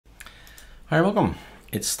Hi, welcome.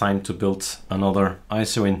 It's time to build another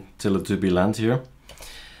ISO in Teletubby land here.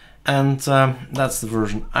 And that's the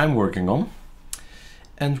version I'm working on.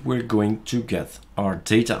 And we're going to get our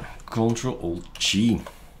data. Ctrl-Alt-G.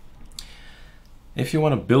 If you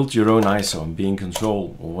want to build your own ISO and be in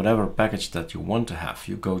control or whatever package that you want to have,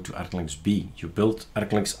 you go to ArcoLinuxB. You build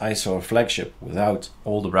ArcoLinux ISO or flagship without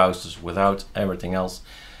all the browsers, without everything else.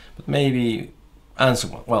 But maybe, and so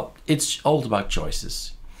on. Well, it's all about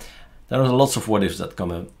choices. There are lots of what ifs that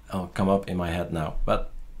come up in my head now,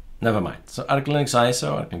 but never mind. So ArcoLinux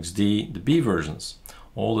ISO, ArcoLinuxD, the B versions,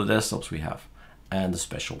 all the desktops we have, and the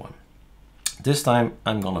special one. This time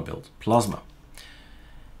I'm gonna build Plasma.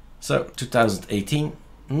 So 2018,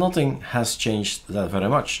 nothing has changed that very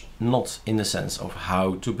much, not in the sense of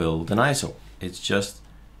how to build an ISO. It's just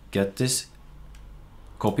get this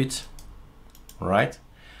copied, right?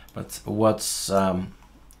 But what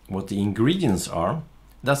the ingredients are,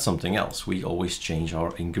 that's something else. We always change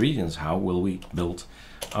our ingredients. How will we build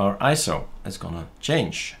our ISO? It's gonna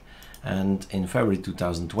change. And in February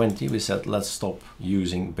 2020, we said, let's stop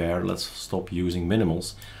using bare, let's stop using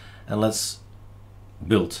minimals, and let's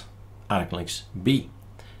build ArcoLinuxB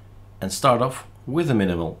and start off with a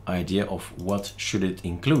minimal idea of what should it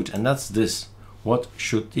include. And that's this. What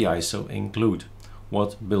should the ISO include?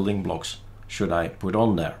 What building blocks should I put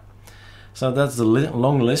on there? So that's the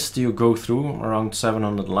long list you go through, around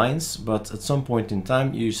 700 lines, but at some point in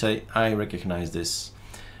time you say, I recognize this.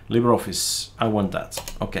 LibreOffice, I want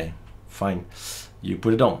that. Okay, fine. You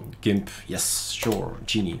put it on. GIMP, yes, sure.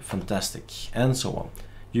 Genie, fantastic, and so on.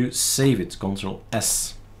 You save it,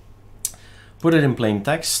 Ctrl-S. Put it in plain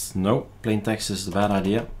text. No, plain text is the bad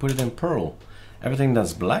idea. Put it in Perl. Everything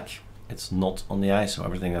that's black, it's not on the ISO.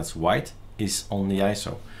 Everything that's white is on the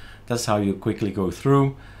ISO. That's how you quickly go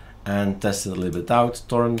through and test it a little bit out.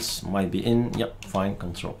 Torrents might be in. Yep, fine.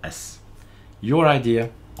 Ctrl-S. Your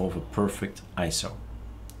idea of a perfect ISO.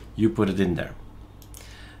 You put it in there.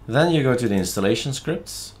 Then you go to the installation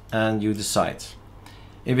scripts and you decide.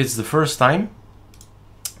 If it's the first time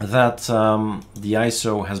that the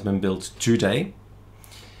ISO has been built today,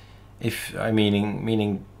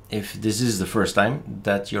 meaning if this is the first time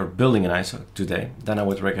that you're building an ISO today, then I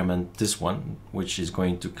would recommend this one, which is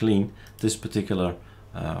going to clean this particular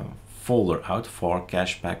folder out for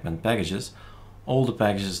cache pacman packages, all the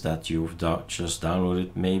packages that you've just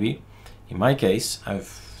downloaded. Maybe in my case,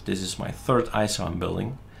 this is my third ISO I'm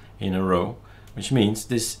building in a row, which means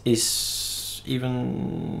this is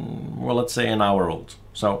even, well, let's say an hour old,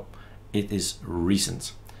 so it is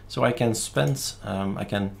recent. So I can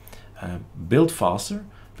build faster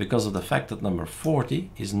because of the fact that number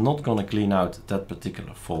 40 is not going to clean out that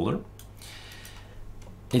particular folder.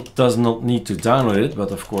 It does not need to download it, but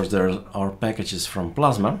of course there are packages from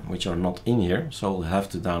Plasma which are not in here, so we'll have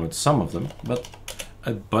to download some of them, but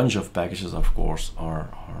a bunch of packages of course are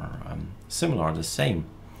similar, are the same.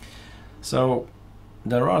 So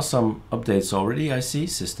there are some updates already, I see,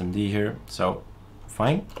 systemd here, so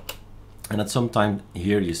fine. And at some time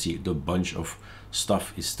here you see the bunch of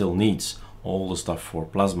stuff it still needs. All the stuff for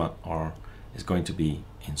Plasma is going to be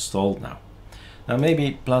installed now. Now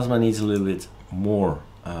maybe Plasma needs a little bit more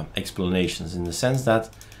explanations, in the sense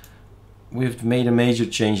that we've made a major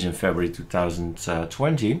change in February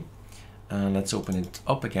 2020. Let's open it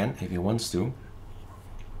up again if he wants to,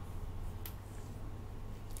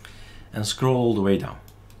 and scroll all the way down.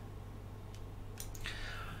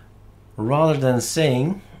 Rather than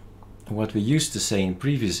saying what we used to say in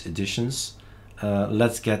previous editions,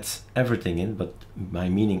 let's get everything in, but by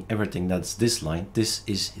meaning everything, that's this line. This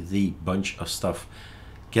is the bunch of stuff.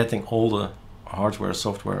 Getting all the hardware,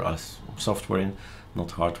 software in,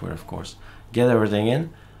 not hardware of course. Get everything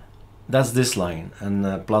in. That's this line,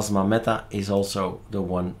 and Plasma Meta is also the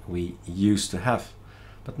one we used to have.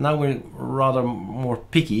 But now we're rather more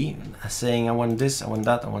picky, saying I want this, I want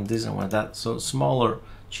that, I want this, I want that. So smaller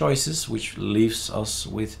choices, which leaves us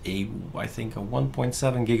with I think a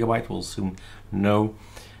 1.7 gigabyte. We'll soon know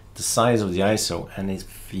the size of the ISO. And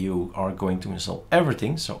if you are going to install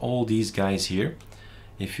everything, so all these guys here,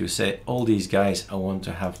 if you say all these guys, I want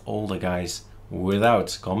to have all the guys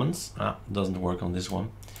without comments, doesn't work on this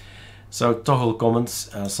one. So toggle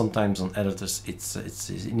comments, sometimes on editors it's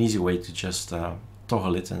an easy way to just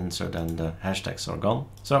toggle it, and so then the hashtags are gone.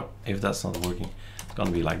 So if that's not working, it's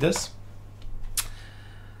gonna be like this.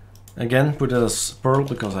 Again, put it as Perl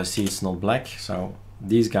because I see it's not black, so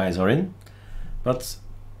these guys are in. But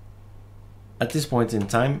at this point in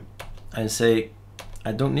time, I say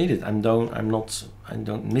I don't need it. I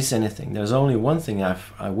don't miss anything. There's only one thing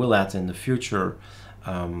I will add in the future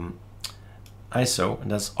ISO, and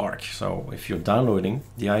that's Arc. So if you're downloading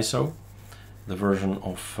the ISO, the version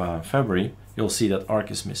of February, you'll see that Arc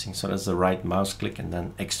is missing. So that's the right mouse click and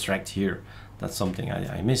then extract here. That's something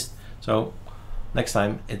I missed. So next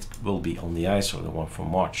time it will be on the ISO, the one from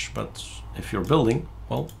March. But if you're building,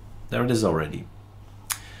 well, there it is already.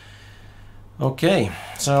 Okay,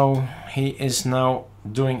 so he is now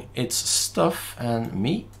doing its stuff, and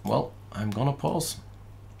me, well, I'm gonna pause.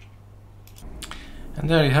 And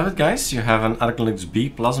there you have it, guys. You have an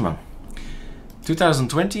ArcoLinuxB Plasma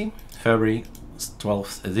 2020 February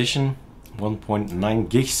 12th edition, 1.9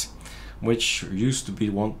 gigs, which used to be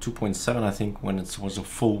 2.7 I think when it was a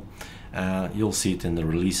full. You'll see it in the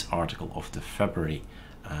release article of the February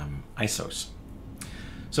ISOs.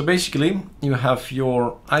 So basically you have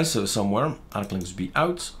your ISO somewhere, ArcoLinuxB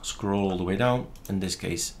out, scroll all the way down. In this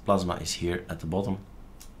case Plasma is here at the bottom,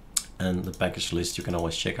 and the package list you can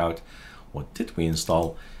always check out what did we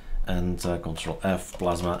install, and Control F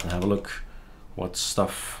Plasma and have a look what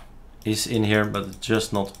stuff is in here. But it's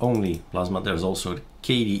just not only Plasma, there's also the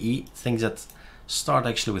KDE, things that start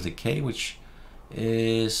actually with a K, which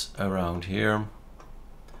is around here.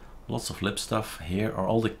 Lots of lib stuff. Here are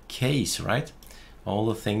all the Ks, right? All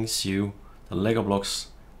the things the Lego blocks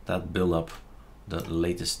that build up the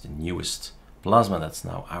latest, the newest Plasma that's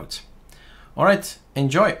now out. All right,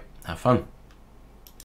 enjoy, have fun.